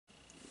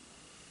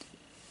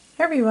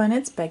Hey everyone,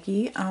 it's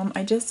Becky.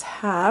 I just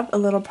have a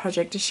little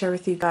project to share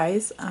with you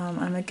guys.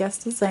 I'm a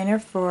guest designer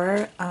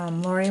for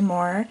Laurie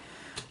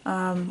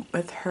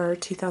with her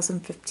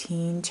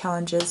 2015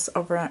 challenges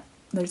over at,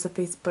 there's a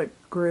Facebook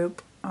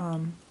group,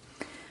 and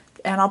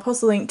I'll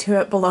post a link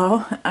to it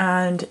below.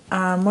 And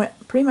what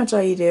pretty much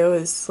all you do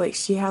is, like,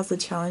 she has a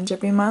challenge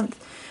every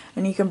month,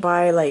 and you can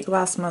buy, like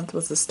last month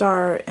was a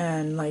star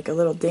and like a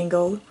little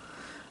dangle.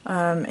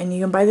 And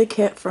you can buy the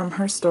kit from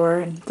her store,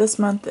 and this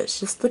month it's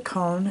just the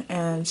cone,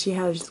 and she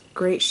has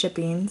great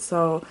shipping,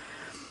 so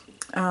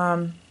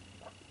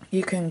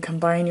you can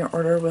combine your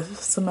order with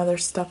some other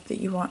stuff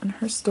that you want in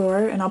her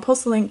store, and I'll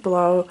post a link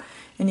below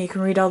and you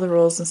can read all the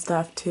rules and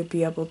stuff to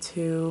be able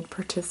to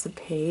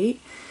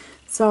participate.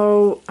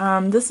 So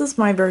this is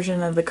my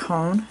version of the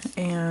cone,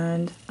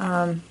 and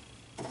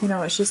you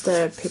know, it's just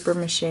a paper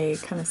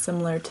mache kind of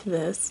similar to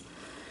this.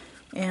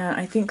 And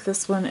I think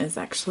this one is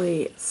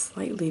actually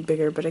slightly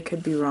bigger, but I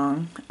could be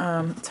wrong.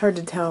 It's hard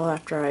to tell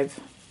after I've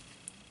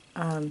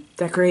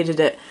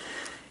decorated it.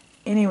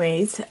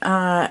 Anyways,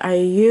 I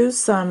used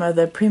some of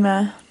the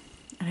Prima,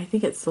 and I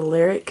think it's the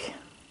Lyric.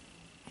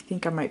 I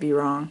think I might be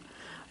wrong.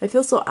 I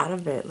feel so out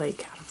of it,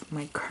 like out of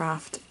my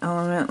craft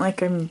element,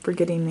 like I'm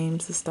forgetting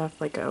names of stuff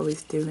like I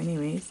always do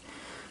anyways.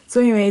 So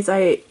anyways,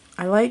 I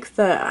like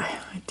I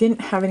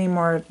didn't have any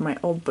more of my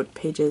old book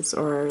pages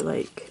or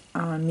like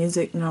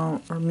music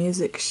note or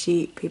music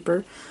sheet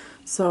paper,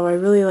 so I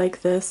really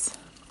like this,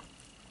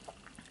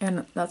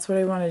 and that's what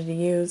I wanted to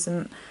use.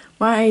 And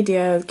my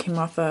idea came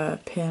off a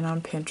pin on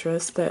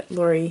Pinterest that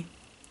Laurie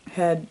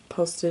had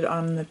posted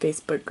on the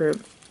Facebook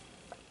group,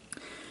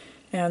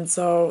 and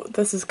so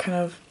this is kind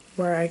of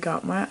where I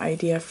got my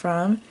idea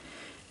from.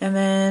 And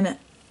then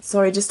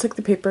so I just took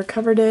the paper,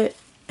 covered it,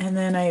 and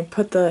then I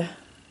put the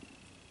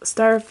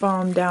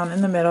styrofoam down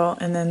in the middle,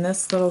 and then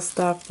this little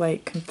stuff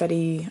like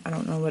confetti, I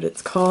don't know what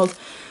it's called,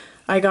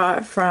 I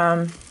got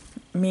from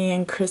me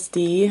and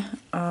Christy,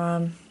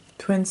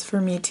 Twins for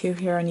Me Too,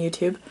 here on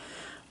YouTube.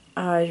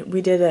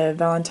 We did a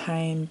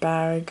Valentine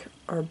bag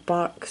or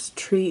box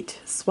treat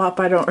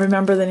swap, I don't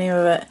remember the name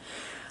of it,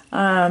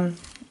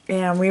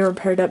 and we were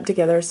paired up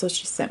together, so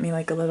she sent me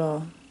like a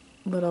little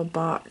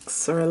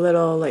box, or a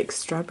little like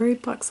strawberry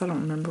box, I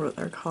don't remember what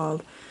they're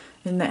called,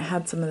 and it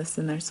had some of this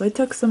in there. So I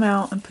took some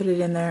out and put it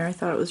in there. I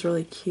thought it was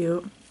really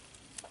cute.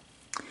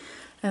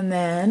 And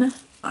then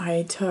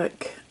I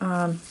took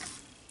and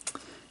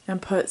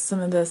put some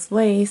of this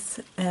lace,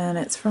 and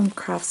it's from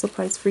Kraft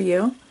Supplies for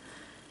You.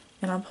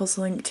 And I'll post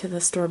a link to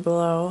the store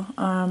below.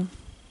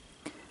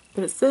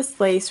 But it's this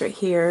lace right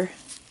here.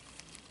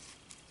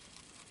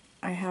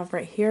 I have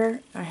right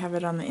here. I have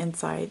it on the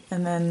inside.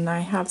 And then I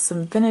have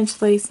some vintage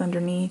lace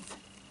underneath.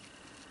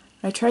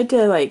 I tried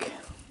to like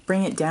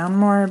bring it down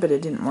more, but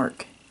it didn't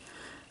work.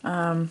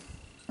 Well,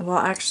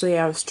 actually,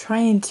 I was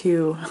trying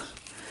to,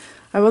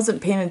 I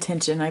wasn't paying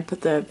attention. I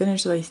put the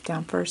vintage lace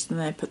down first, and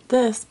then I put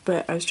this,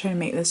 but I was trying to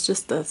make this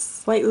just a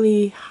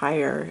slightly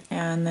higher,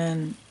 and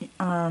then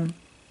I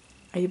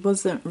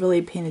wasn't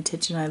really paying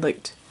attention. I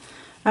looked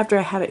after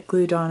I had it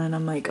glued on, and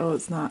I'm like, oh,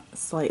 it's not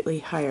slightly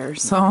higher,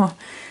 so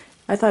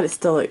I thought it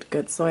still looked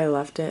good, so I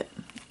left it.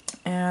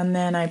 And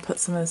then I put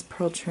some of this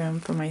pearl trim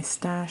for my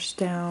stash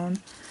down.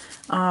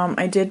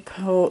 I did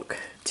poke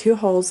 2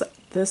 holes.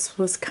 This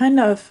was kind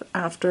of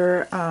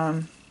after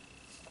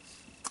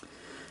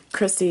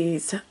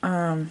Chrissy's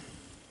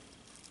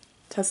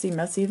Tussy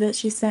Mussy that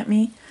she sent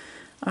me.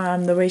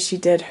 The way she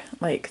did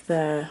like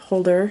the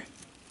holder.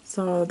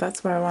 So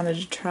that's what I wanted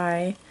to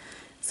try.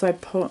 So I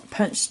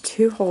punched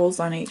 2 holes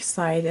on each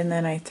side, and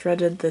then I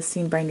threaded the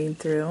seam binding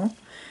through.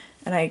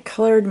 And I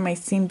colored my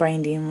seam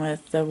binding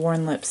with the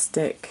Worn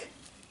Lipstick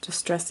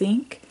Distress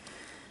ink.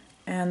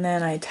 And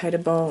then I tied a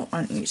bow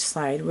on each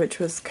side, which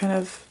was kind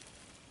of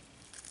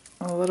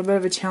a little bit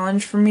of a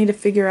challenge for me to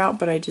figure out,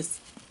 but I just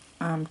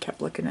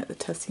kept looking at the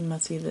Tussy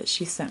Mussy that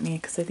she sent me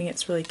because I think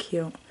it's really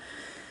cute.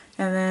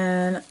 And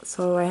then,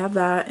 so I have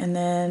that, and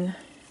then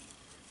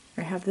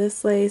I have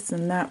this lace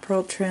and that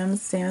pearl trim,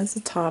 same as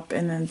the top,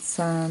 and then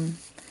some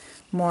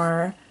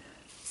more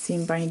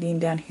seam binding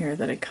down here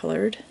that I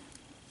colored.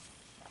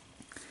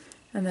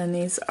 And then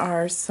these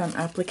are some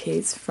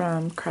appliques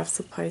from Kraft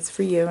Supplies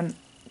for You, and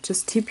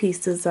just 2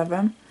 pieces of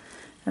them,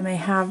 and they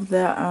have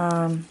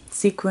the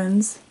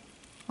sequins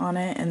on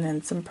it, and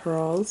then some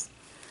pearls.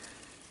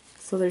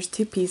 So there's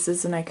 2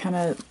 pieces, and I kind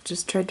of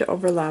just tried to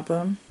overlap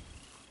them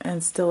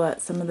and still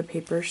let some of the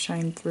paper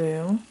shine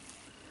through.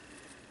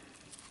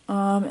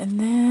 And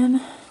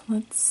then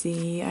let's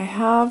see, I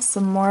have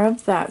some more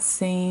of that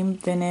same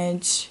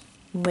vintage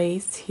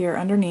lace here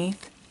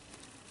underneath.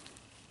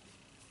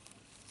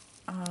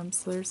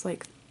 So there's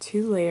like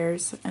 2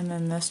 layers, and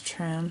then this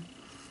trim.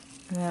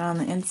 And then on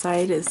the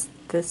inside is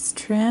this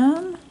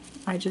trim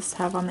I just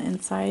have on the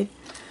inside.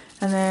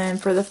 And then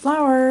for the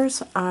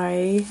flowers,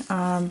 I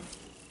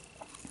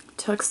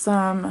took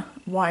some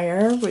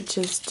wire, which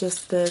is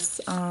just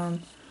this, I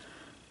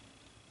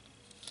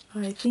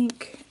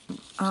think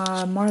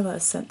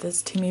Marla sent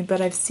this to me,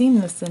 but I've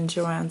seen this in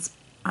Joann's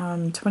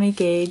 20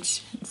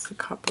 gauge. It's the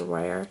copper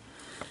wire.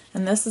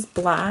 And this is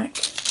black.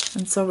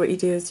 And so what you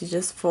do is you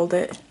just fold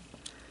it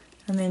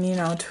and then, you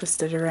know,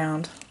 twist it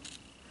around.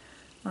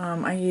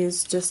 I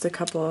used just a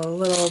couple of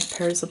little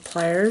pairs of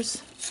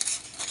pliers,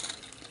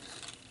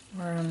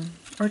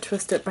 or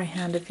twist it by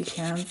hand if you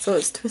can. So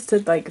it's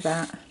twisted like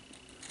that.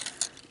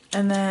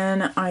 And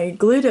then I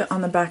glued it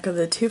on the back of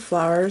the two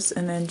flowers,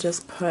 and then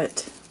just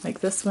put, like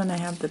this one I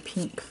have the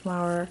pink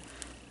flower,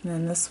 and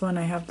then this one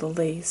I have the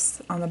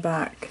lace on the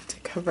back to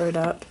cover it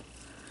up.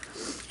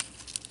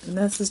 And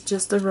this is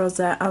just a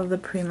rosette out of the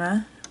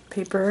Prima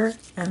paper,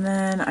 and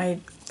then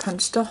I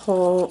punched a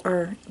hole,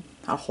 or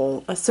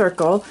a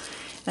circle,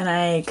 and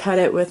I cut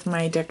it with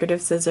my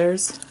decorative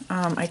scissors.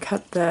 I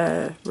cut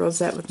the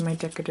rosette with my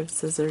decorative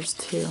scissors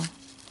too.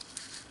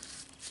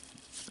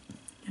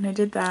 And I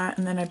did that,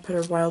 and then I put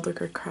a wild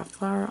wicker craft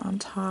flower on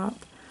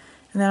top.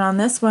 And then on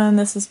this one,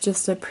 this is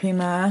just a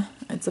Prima,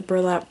 it's a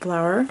burlap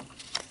flower.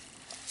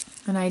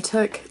 And I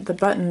took the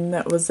button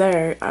that was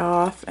there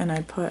off and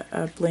I put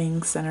a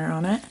bling center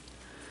on it.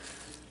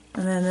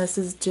 And then this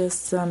is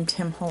just some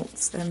Tim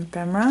Holtz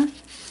ephemera.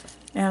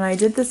 And I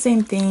did the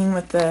same thing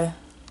with the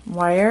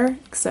wire,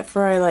 except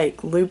for I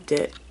like looped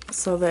it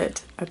so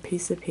that a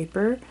piece of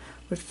paper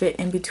would fit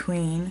in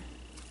between,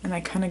 and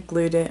I kind of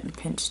glued it and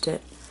pinched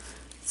it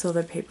so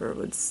the paper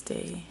would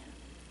stay.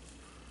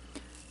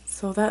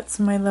 So that's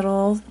my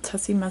little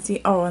tussy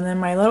mussy. Oh, and then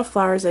my little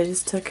flowers, I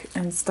just took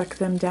and stuck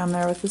them down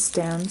there with the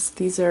stems.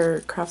 These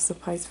are Kraft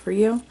Supplies for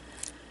You.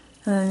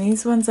 And then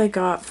these ones I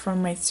got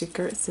from my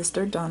secret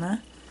sister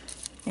Donna.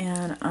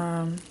 And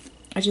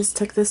I just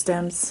took the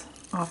stems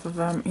off of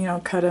them, you know,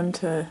 cut them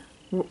to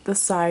the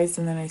size,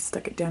 and then I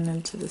stuck it down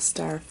into the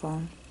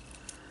styrofoam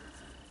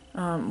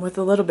with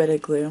a little bit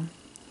of glue.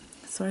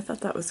 So I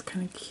thought that was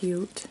kind of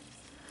cute.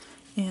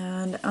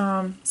 And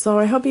so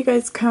I hope you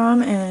guys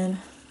come and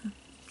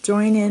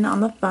join in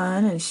on the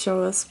fun and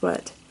show us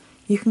what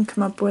you can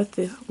come up with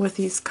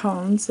these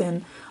cones.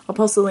 And I'll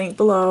post a link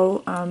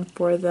below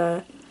for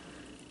the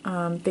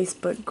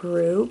Facebook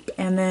group,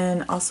 and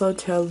then also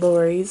to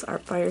Laurie's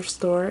Artfire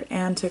store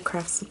and to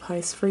Kraft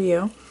Supplies for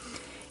You.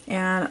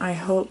 And I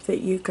hope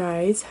that you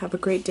guys have a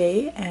great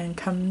day and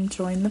come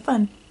join the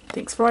fun.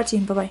 Thanks for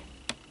watching. Bye-bye.